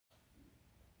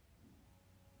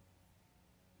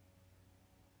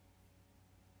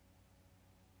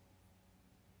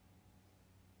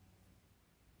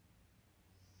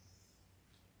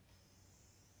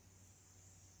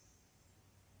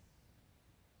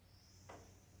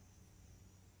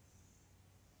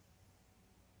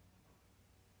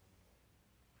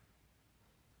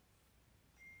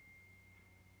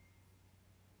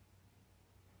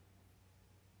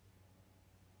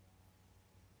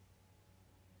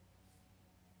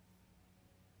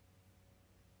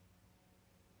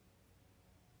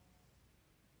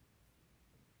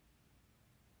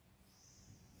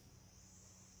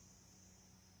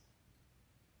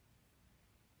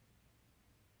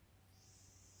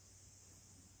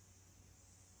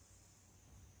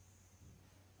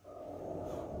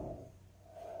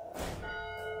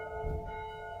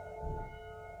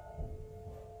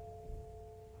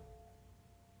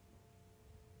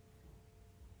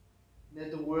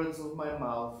words of my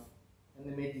mouth and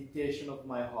the meditation of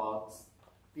my heart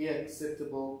be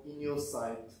acceptable in your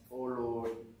sight, O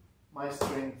Lord, my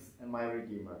strength and my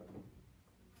Redeemer.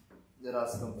 Let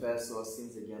us confess our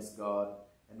sins against God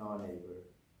and our neighbor.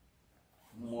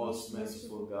 Most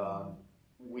merciful God,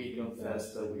 we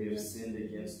confess that we have sinned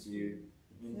against you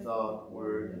in thought,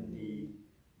 word, and deed,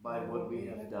 by what we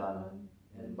have done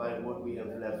and by what we have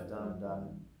left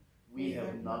undone. We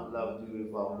have not loved you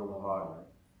with our whole heart.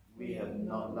 We have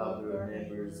not loved our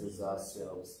neighbors as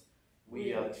ourselves.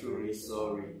 We are truly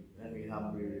sorry, and we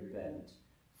humbly repent.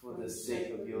 For the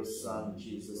sake of your Son,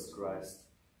 Jesus Christ,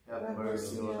 have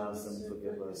mercy on us and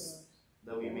forgive us,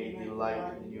 that we may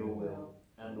delight in your will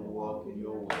and walk in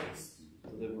your ways,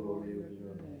 to the glory of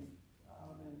your name.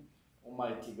 Amen.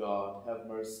 Almighty God, have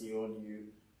mercy on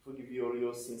you, forgive you all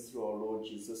your sins through our Lord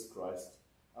Jesus Christ,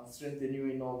 and strengthen you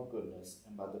in all goodness,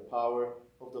 and by the power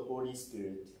of the Holy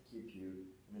Spirit, keep you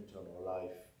in eternal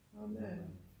life. Amen.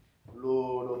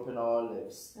 Lord, open our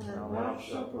lips, and our mouth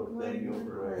shall proclaim your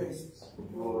praise.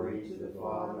 Glory to the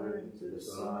Father, and to the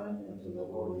Son, and to the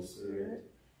Holy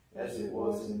Spirit, as it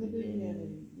was in the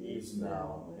beginning, is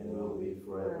now, and will be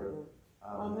forever.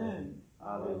 Amen.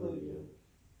 Alleluia.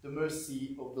 The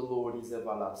mercy of the Lord is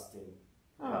everlasting.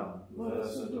 Come, let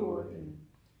us adore him.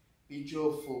 Be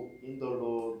joyful in the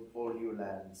Lord, all you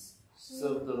lands.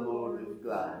 Serve the Lord with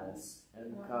gladness,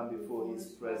 and come before his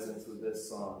presence with a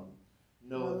song.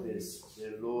 Know this,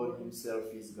 the Lord himself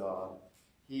is God.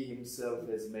 He himself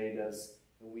has made us,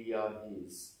 and we are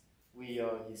his. We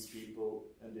are his people,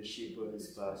 and the sheep of his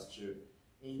pasture.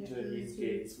 Enter his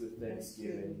gates with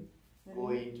thanksgiving. Go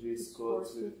into his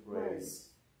courts with praise.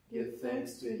 Give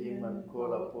thanks to him and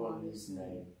call upon his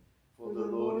name. For the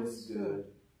Lord is good.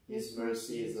 His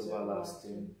mercy is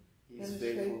everlasting. His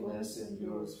faithfulness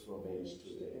endures from age to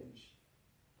age.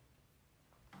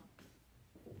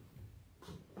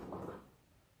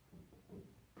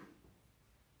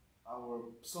 Our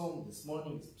psalm this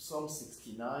morning, Psalm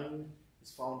 69,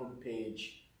 is found on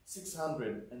page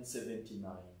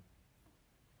 679.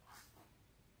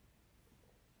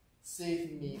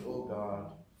 Save me, O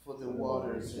God, for the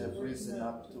waters have risen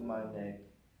up to my neck.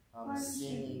 I'm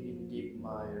sinking in deep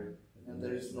mire, and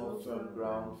there is no firm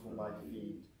ground for my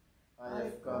feet. I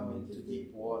have come into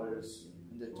deep waters,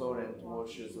 and the torrent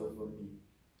washes over me.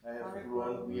 I have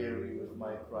grown weary with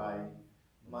my crying.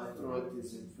 My throat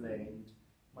is inflamed.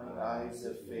 My eyes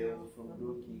have failed from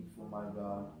looking for my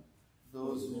God.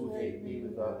 Those who hate me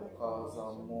without cause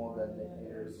are more than the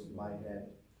hairs of my head.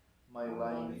 My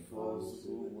lying foes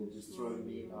who would destroy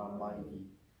me are mighty.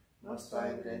 Must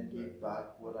I then give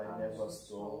back what I never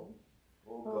stole?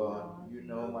 O God, you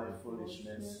know my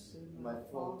foolishness, and my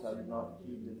fault are not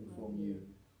hidden from you.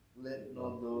 Let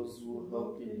not those who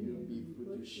hope in you be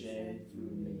put to shame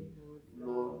through me,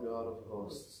 Lord God of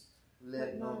hosts.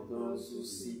 Let not those who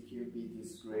seek you be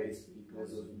disgraced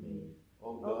because of me,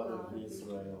 O God of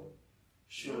Israel.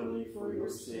 Surely for your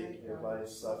sake have I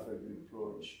suffered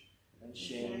reproach, and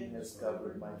shame has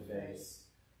covered my face.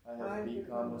 I have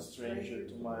become a stranger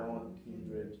to my own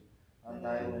kindred, an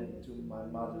island to my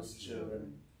mother's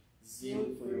children.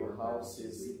 Zeal for your house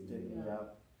has eaten me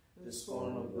up. The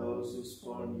scorn of those who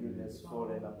scorn you has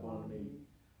fallen upon me.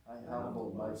 I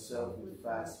humbled myself with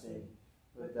fasting,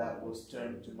 but that was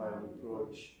turned to my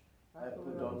reproach. I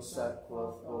put on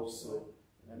sackcloth also,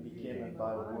 and became a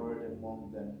byword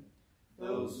among them.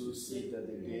 Those who sit at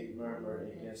the gate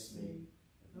murmur against me,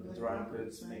 and the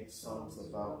drunkards make songs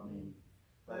about me.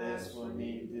 But as for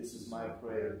me, this is my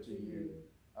prayer to you.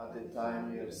 At the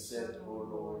time you have said, O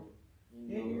Lord,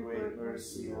 in your great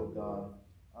mercy, O God,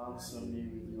 answer me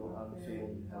with your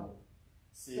unfailing help.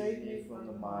 Save me from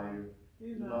the mire.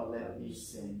 Do not let me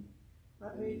sin.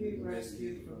 Let me be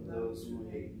rescued from those who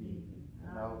hate me,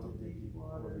 and out of the deep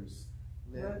waters.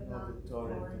 Let not the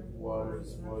torrent of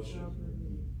waters wash over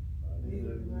me,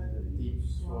 neither let the deep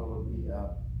swallow me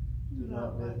up. Do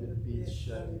not let the pit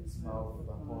shut its mouth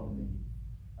upon me.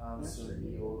 Answer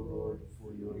me, O Lord,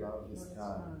 for your love is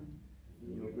kind.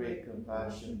 In your great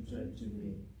compassion turn to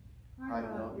me.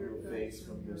 Hide not your face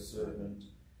from your servant.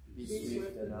 Be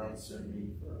swift and answer me,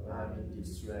 for I am in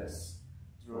distress.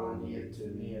 Draw near to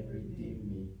me and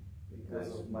redeem me. Because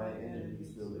of my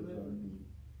enemies deliver me.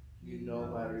 You know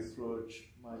my reproach,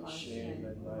 my shame,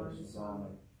 and my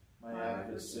dishonor. My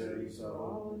adversaries are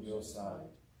all on your side.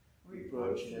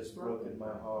 Reproach has broken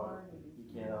my heart,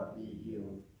 it cannot be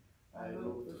healed. I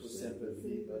looked for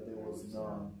sympathy, but there was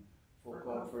none, for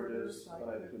comforters, but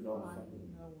I could not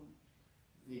find no one.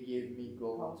 They gave me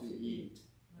gold to eat,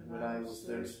 and when I was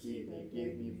thirsty, they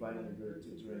gave me vinegar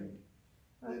to drink.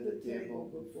 Let the table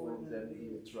before them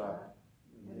be a trap,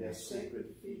 and their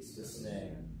sacred feet the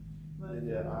snare. Let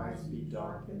their eyes be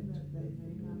darkened, that they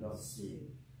may not see,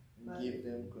 and give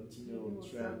them continual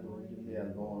trembling in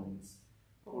their loins.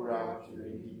 Pour out your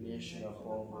indignation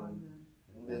upon them,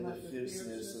 and let the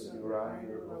fierceness of your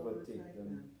anger overtake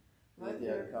them. Let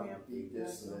their camp be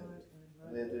desolate,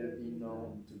 and let there be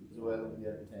none to dwell in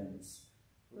their tents.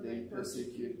 For they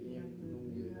persecute him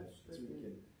whom you have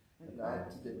stricken, and add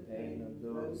to the pain of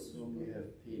those whom you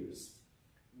have pierced.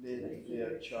 Let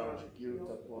their charge guilt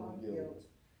upon guilt,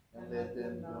 and let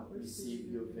them not receive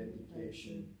your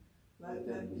vindication. Let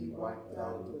them be wiped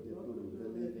out of the book of the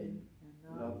living,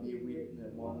 and not be written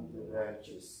among the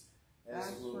righteous.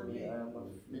 As for me, I am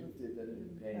afflicted and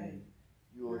in pain.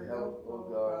 Your help, O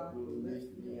God, will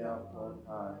lift me up on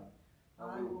high.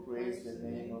 I will praise the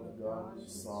name of God in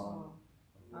song.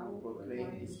 I will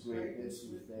proclaim his greatness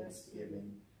with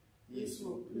thanksgiving. This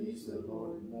will please the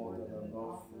Lord more than an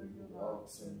offering of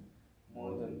oxen,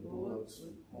 more than bullocks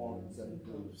with horns and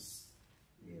hoofs.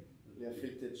 The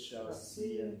afflicted shall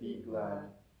see and be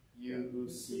glad. You who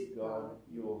seek God,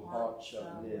 your heart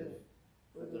shall live.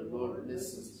 For the Lord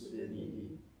listens to the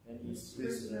needy, and his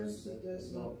prisoners he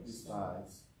does not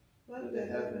despise. Let the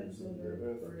heavens and the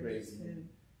earth praise him,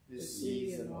 the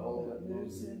seas and all that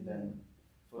moves in them.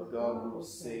 For God will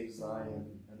save Zion,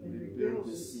 and rebuild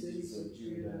the cities of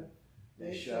Judah.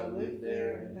 They shall live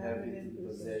there and have it in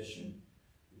possession.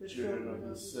 The children of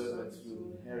his servants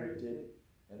will inherit it,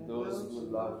 and those who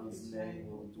love his name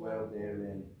will dwell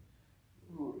therein.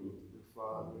 Glory to the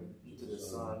Father, and to the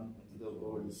Son, and to the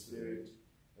Holy Spirit,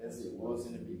 as it was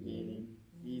in the beginning,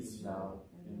 is now,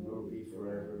 and will be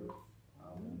forever.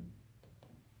 Amen.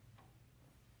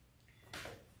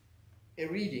 A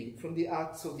reading from the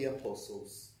Acts of the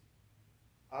Apostles.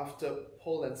 After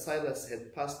Paul and Silas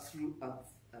had passed through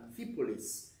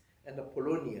Amphipolis and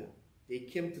Apollonia, they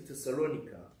came to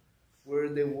Thessalonica, where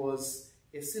there was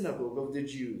a synagogue of the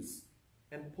Jews.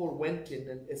 And Paul went in,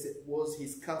 and as it was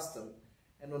his custom,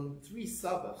 and on 3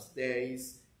 Sabbath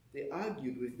days they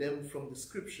argued with them from the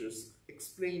Scriptures,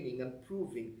 explaining and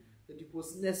proving that it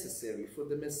was necessary for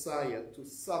the Messiah to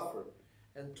suffer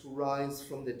and to rise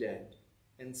from the dead,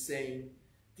 and saying,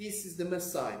 "This is the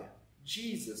Messiah,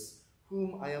 Jesus,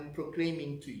 whom I am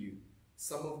proclaiming to you."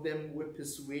 Some of them were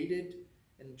persuaded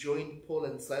and joined Paul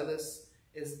and Silas,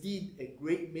 as did a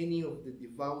great many of the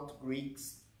devout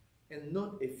Greeks, and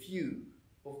not a few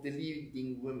of the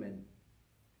leading women.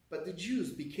 But the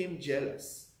Jews became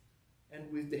jealous,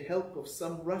 and with the help of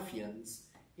some ruffians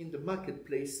in the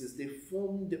marketplaces, they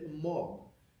formed a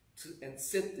mob and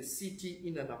set the city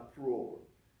in an uproar.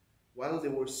 While they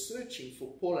were searching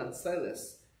for Paul and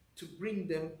Silas to bring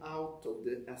them out of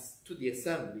to the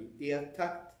assembly, they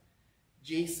attacked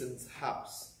Jason's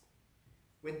house.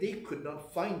 When they could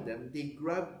not find them, they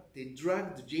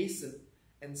dragged Jason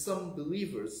and some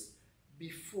believers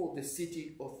before the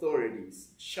city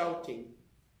authorities, shouting,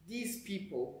 "These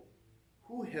people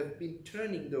who have been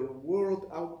turning the world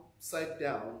upside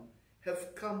down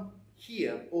have come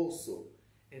here also,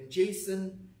 and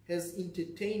Jason has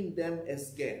entertained them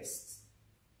as guests.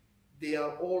 They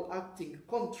are all acting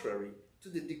contrary to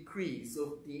the decrees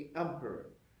of the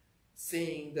emperor,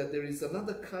 saying that there is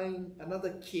another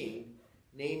king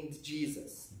named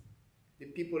Jesus." The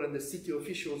people and the city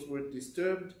officials were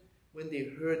disturbed when they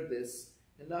heard this,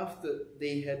 and after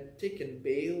they had taken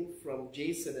bail from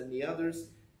Jason and the others,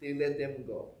 they let them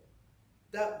go.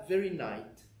 That very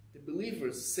night, the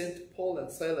believers sent Paul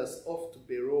and Silas off to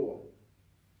Beroea,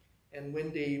 and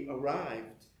when they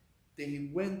arrived, they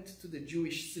went to the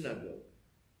Jewish synagogue.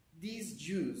 These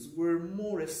Jews were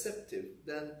more receptive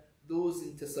than those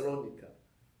in Thessalonica,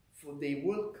 for they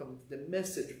welcomed the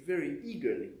message very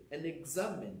eagerly and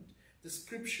examined the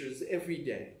Scriptures every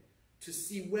day to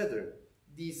see whether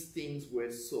these things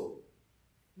were so.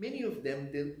 Many of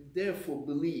them therefore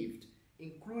believed,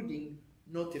 including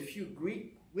not a few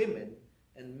Greek women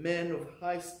and men of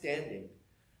high standing.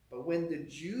 But when the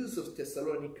Jews of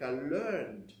Thessalonica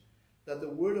learned that the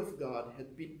word of God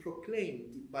had been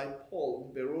proclaimed by Paul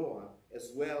in Beroea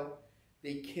as well,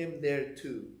 they came there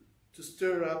too, to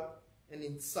stir up and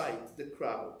incite the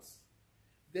crowds.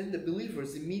 Then the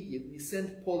believers immediately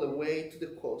sent Paul away to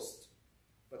the coast,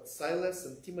 but Silas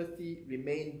and Timothy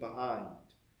remained behind.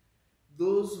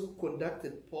 Those who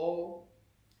conducted Paul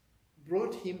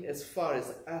brought him as far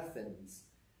as Athens,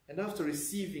 and after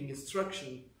receiving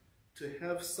instruction to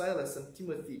have Silas and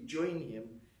Timothy join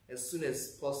him as soon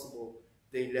as possible,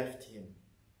 they left him.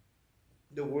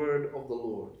 The word of the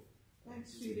Lord.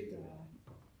 Thanks be to God.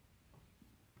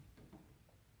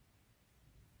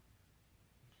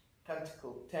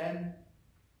 Canticle 10.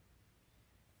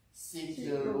 Seek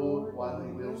the Lord while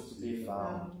he wills to be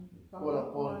found. Call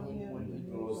upon him when he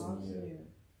draws near.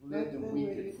 Let the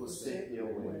wicked forsake their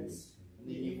ways, and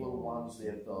the evil ones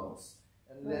their thoughts.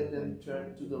 And let them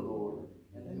turn to the Lord,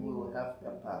 and he will have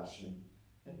compassion,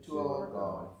 and to our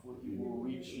God, for he will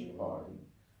richly pardon.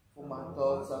 For my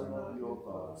thoughts are not your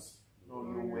thoughts, nor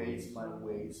your ways my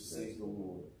ways, says the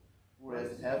Lord. For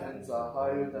as heavens are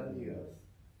higher than the earth,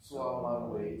 so are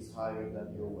my ways higher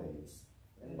than your ways,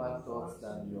 and my thoughts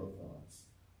than your thoughts.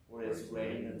 For as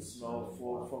rain and snow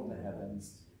fall from the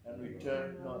heavens, and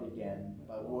return not again,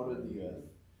 but water the earth,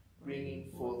 bringing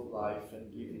forth life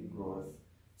and giving growth,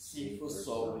 seed for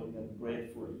sowing and bread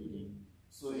for eating,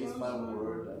 so is my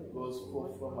word that goes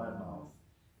forth from my mouth.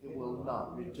 It will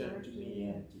not return to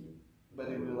me empty, but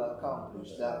it will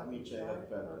accomplish that which I have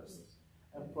purposed,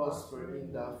 and prosper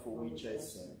in that for which I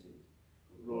sent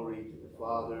it. Glory to the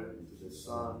Father, and to the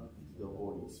Son, and to the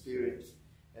Holy Spirit,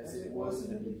 as it was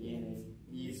in the beginning,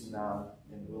 is now,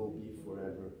 and will be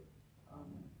forever.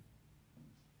 Amen.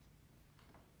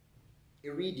 A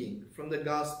reading from the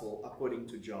Gospel according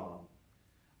to John.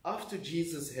 After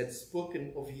Jesus had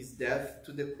spoken of his death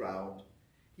to the crowd,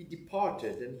 he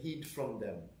departed and hid from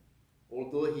them.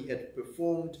 Although he had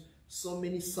performed so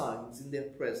many signs in their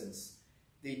presence,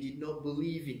 they did not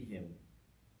believe in him.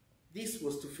 This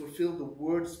was to fulfill the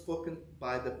word spoken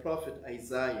by the prophet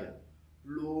Isaiah,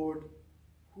 Lord,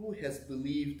 who has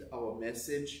believed our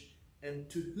message, and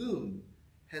to whom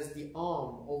has the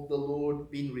arm of the Lord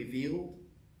been revealed?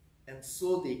 And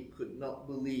so they could not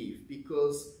believe,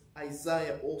 because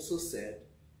Isaiah also said,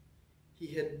 he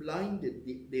had blinded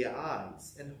their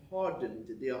eyes and hardened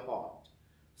their heart,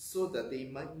 so that they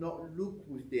might not look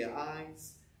with their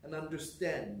eyes and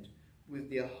understand with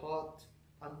their heart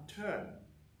and turn,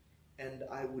 and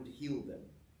I would heal them.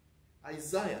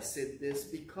 Isaiah said this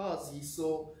because he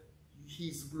saw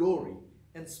his glory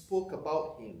and spoke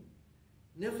about him.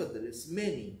 Nevertheless,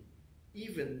 many,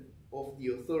 even of the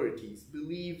authorities,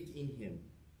 believed in him.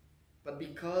 But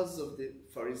because of the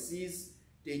Pharisees,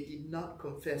 they did not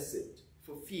confess it,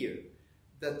 for fear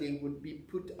that they would be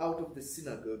put out of the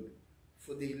synagogue,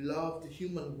 for they loved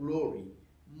human glory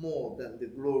more than the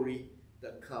glory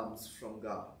that comes from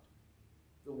God.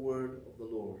 The word of the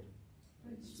Lord.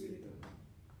 Thanks be to God.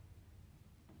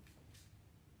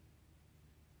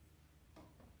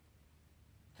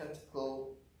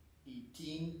 Canticle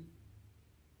 18.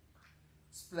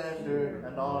 Splendor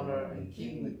and honor and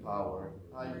kingly power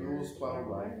are yours by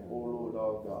right, O Lord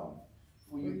our God.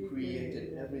 For you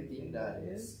created everything that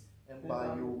is, and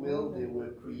by your will they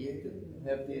were created and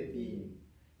have their being.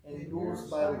 And yours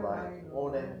by right, all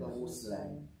them that were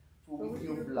slain. For with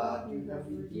your blood you have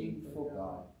redeemed for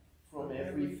God, from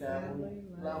every family,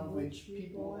 language,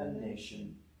 people, and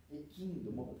nation, a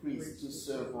kingdom of priests to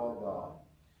serve our God.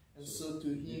 And so to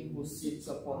him who sits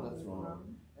upon the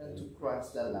throne, and to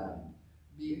Christ the Lamb,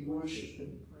 be worship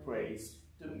and praise,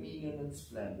 dominion and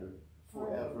splendor,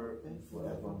 forever and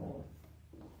forevermore.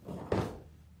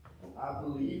 I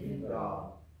believe in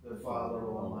God, the Father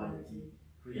Almighty,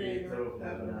 creator of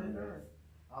heaven and earth.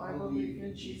 I believe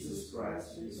in Jesus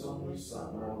Christ, his only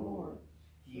Son, our Lord.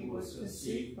 He was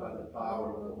conceived by the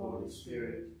power of the Holy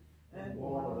Spirit, and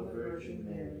born of the Virgin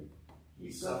Mary.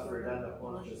 He suffered under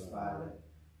Pontius Pilate,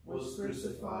 was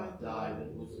crucified, died,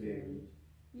 and was buried.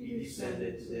 He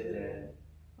descended to the dead.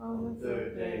 On the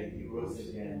third day he rose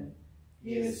again.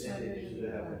 He ascended into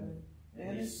heaven,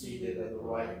 and is seated at the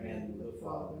right hand of the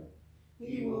Father.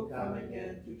 He will come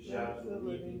again to judge the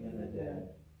living and the dead.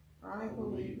 I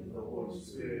believe in the Holy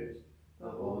Spirit, the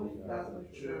Holy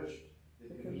Catholic Church,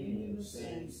 the communion of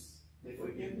saints, the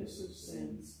forgiveness of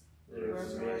sins, the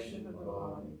resurrection of the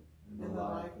body, and the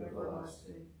life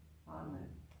everlasting. Amen.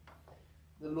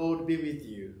 The Lord be with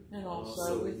you. And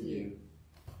also with you.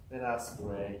 Let us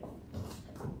pray.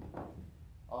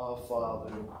 Our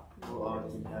Father, who art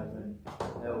in heaven,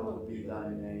 hallowed be thy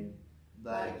name.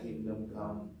 Thy kingdom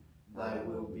come, thy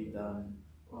will be done,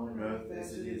 on earth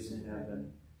as it is in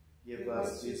heaven. Give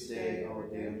us this day our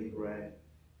daily bread,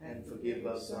 and forgive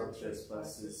us our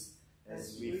trespasses,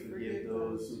 as we forgive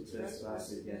those who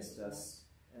trespass against us.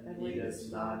 And lead us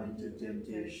not into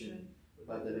temptation,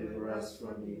 but deliver us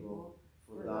from evil.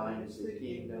 For thine is the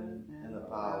kingdom, and the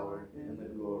power, and the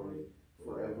glory,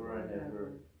 forever and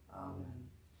ever. Amen.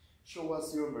 Show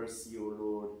us your mercy, O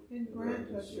Lord. And grant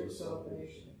us your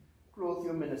salvation. Clothe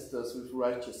your ministers with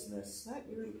righteousness. Let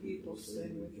your people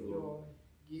sing with joy.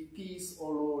 Give peace, O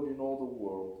Lord, in all the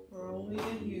world. For only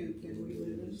in you can we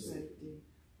live in safety.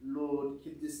 Lord,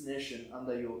 keep this nation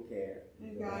under your care.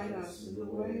 And guide us in the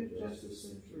way of justice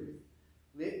and truth.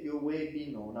 Let your way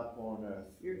be known upon earth.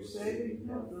 Your saving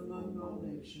health among all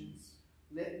nations.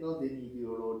 Let not the needy,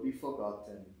 O Lord, be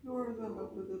forgotten. Nor the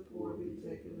hope of the poor be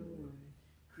taken away.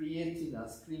 Create in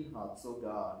us clean hearts, O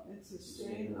God. And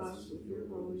sustain us with your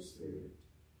Holy Spirit.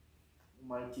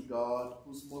 Almighty God,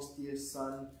 whose most dear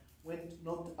Son went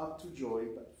not up to joy,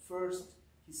 but first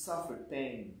he suffered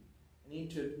pain, and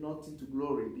entered not into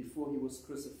glory before he was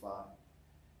crucified,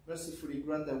 mercifully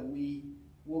grant that we,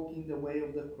 walking the way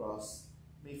of the cross,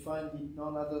 may find it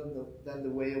none other than the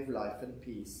way of life and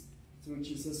peace, through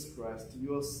Jesus Christ,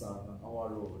 your Son,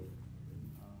 our Lord.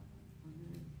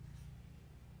 Amen.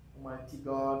 Almighty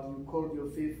God, you called your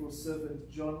faithful servant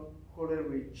John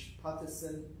Coleridge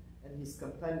Patterson and his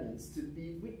companions to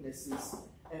be witnesses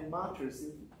and martyrs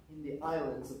in the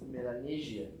islands of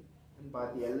Melanesia, and by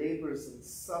their labors and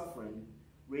suffering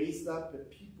raised up a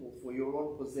people for your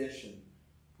own possession.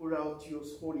 Pour out your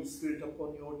Holy Spirit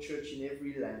upon your church in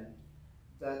every land,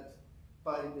 that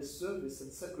by the service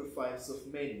and sacrifice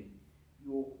of many,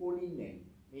 your holy name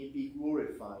may be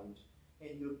glorified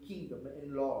and your kingdom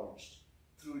enlarged,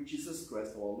 through Jesus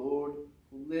Christ our Lord,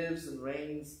 who lives and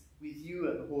reigns with you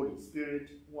and the Holy Spirit,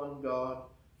 one God,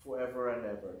 forever and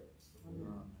ever.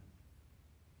 Amen.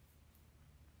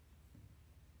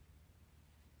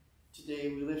 Today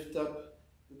we lift up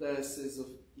the Diocese of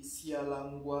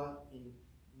Isialangwa in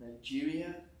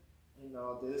Nigeria. In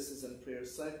our diocesan prayer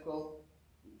cycle,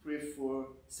 we pray for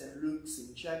St. Luke's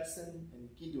in Jackson and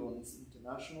Gideon's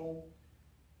International.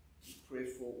 We pray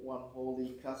for one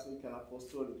holy Catholic and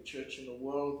Apostolic Church in the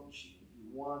world, which should be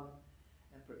one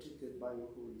and protected by your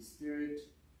Holy Spirit.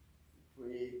 We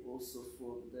pray also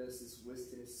for the Diocese of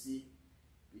West Tennessee,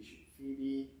 Bishop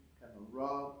Phoebe, Canon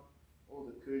Rob, all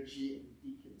the clergy and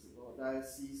deacons of our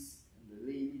diocese, and the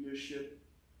lay leadership.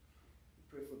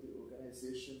 We pray for the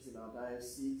organizations in our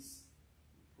diocese.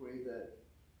 We pray that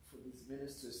for these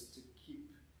ministers to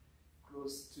keep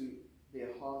close to their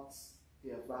hearts,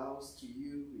 their vows to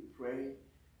you. We pray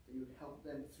that you help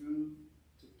them through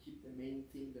to keep the main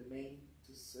thing, the main,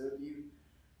 to serve you.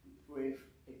 We pray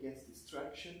against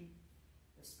distraction,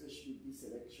 especially this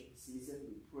election season.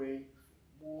 We pray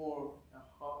for more a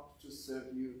heart to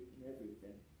serve you in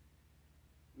everything.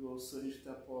 We also lift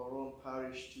up our own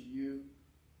parish to you.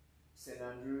 St.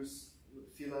 Andrews,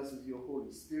 fill us with your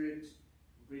Holy Spirit,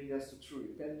 bring us to true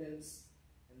repentance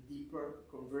and deeper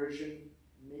conversion,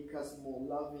 make us more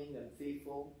loving and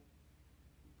faithful.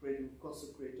 We pray to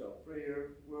consecrate our prayer,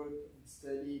 work, and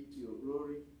study to your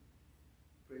glory.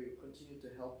 We pray you continue to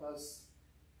help us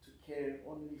to care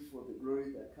only for the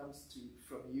glory that comes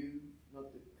from you,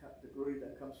 not the glory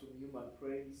that comes from human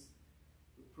praise.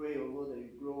 We pray, O Lord, that you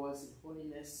grow us in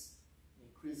holiness,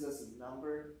 increase us in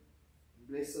number, and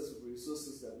bless us with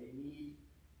resources that we need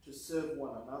to serve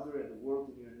one another and the world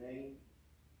in your name.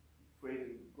 We pray that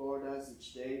you guard us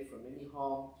each day from any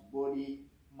harm to body,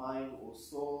 mind, or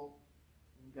soul,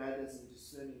 and guide us in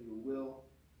discerning your will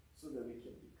so that we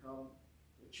can become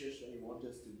the church that you want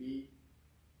us to be.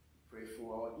 Pray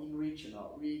for our inreach and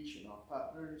outreach and our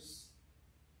partners.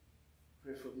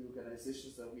 Pray for the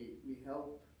organizations that we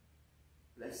help.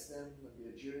 Bless them on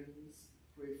their journeys.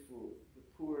 Pray for the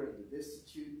poor and the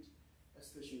destitute,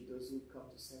 especially those who come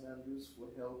to St. Andrews for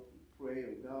help. We pray,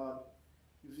 O God,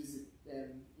 you visit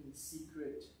them in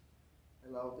secret.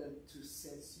 Allow them to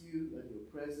sense you and your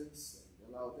presence,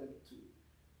 and allow them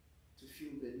to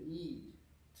feel the need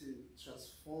to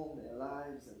transform their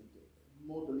lives and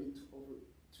model it over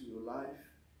to your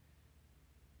life.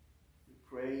 We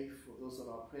pray for those on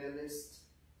our prayer list,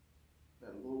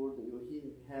 that Lord, that your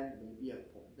healing hand may be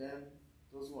upon them,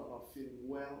 those who are not feeling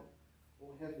well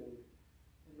or having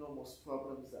enormous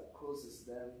problems that causes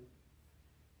them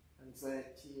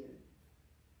anxiety and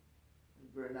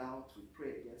burnout. We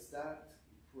pray against that.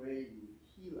 We pray you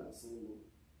heal us, O Lord.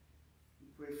 We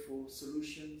pray for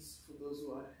solutions for those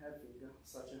who are having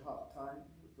such a hard time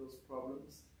with those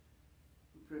problems.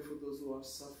 We pray for those who are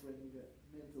suffering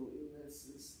mental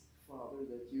illnesses, Father,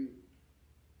 that you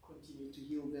continue to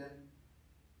heal them,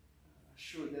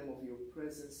 assure them of your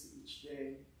presence each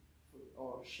day for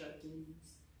our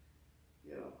shut-ins.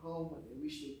 They are home and they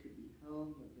wish they could be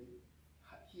home, and they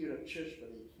hear at church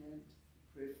but they can't. We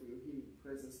pray for your healing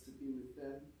presence to be with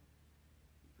them.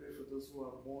 We pray for those who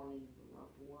are mourning the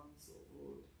loved ones, O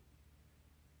Lord.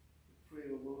 We pray,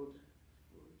 O Lord,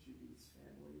 for Judy's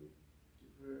family.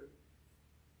 Give her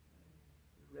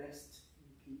rest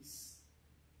in peace,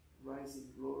 rise in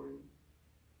glory.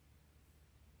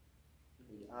 And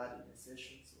we add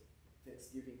intercessions of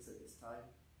thanksgivings at this time.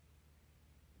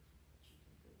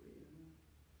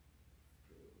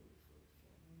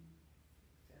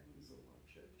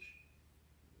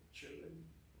 Children,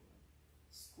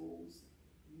 schools,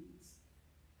 and needs.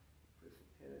 Pray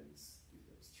for parents, give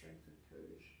them strength and courage.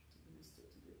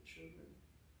 children,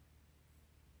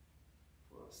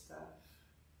 for our staff,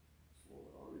 for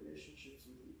our relationships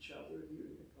with each other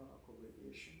here in our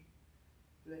congregation.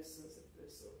 Bless us and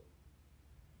bless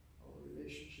our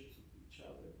relationships with each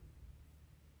other.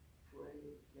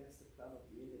 Pray against the plan of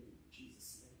the enemy in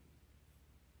Jesus' name.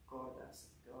 Guard us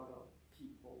and guard our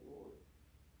people, Lord.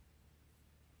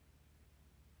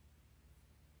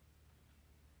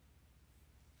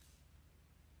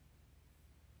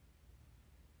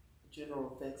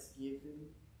 General thanksgiving.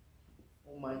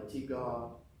 Almighty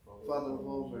God, Father of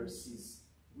all mercies,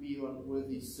 we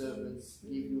unworthy servants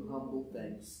give you humble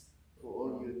thanks for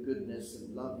all your goodness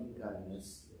and loving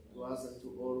kindness to us and to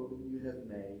all whom you have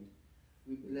made.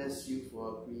 We bless you for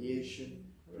our creation,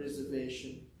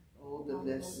 preservation, all the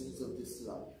blessings of this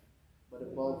life, but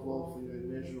above all for your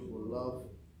immeasurable love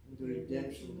and the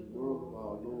redemption of the world of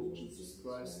our Lord Jesus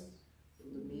Christ,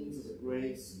 through the means of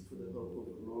grace and for the hope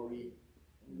of glory.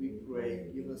 And we pray,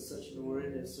 give us such an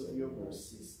awareness of your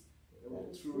mercies, that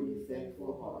with truly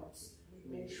thankful hearts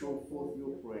we may show forth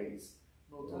your praise,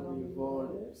 not only with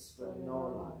our lips, but in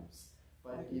our lives,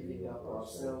 by giving up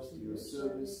ourselves to your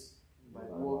service, and by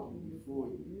walking before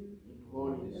you in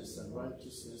holiness and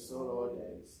righteousness all our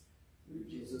days. Through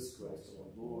Jesus Christ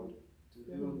our Lord,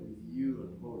 to whom with you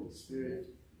and Holy Spirit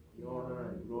the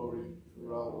honor and glory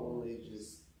throughout all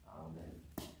ages. Amen.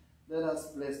 Let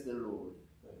us bless the Lord.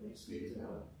 Thanks be to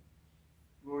God.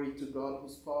 Glory to God,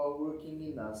 whose power working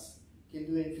in us can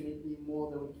do infinitely more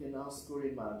than we can ask or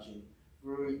imagine.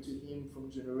 Glory to him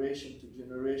from generation to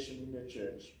generation in the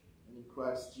church, and in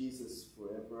Christ Jesus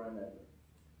forever and ever.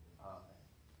 Amen.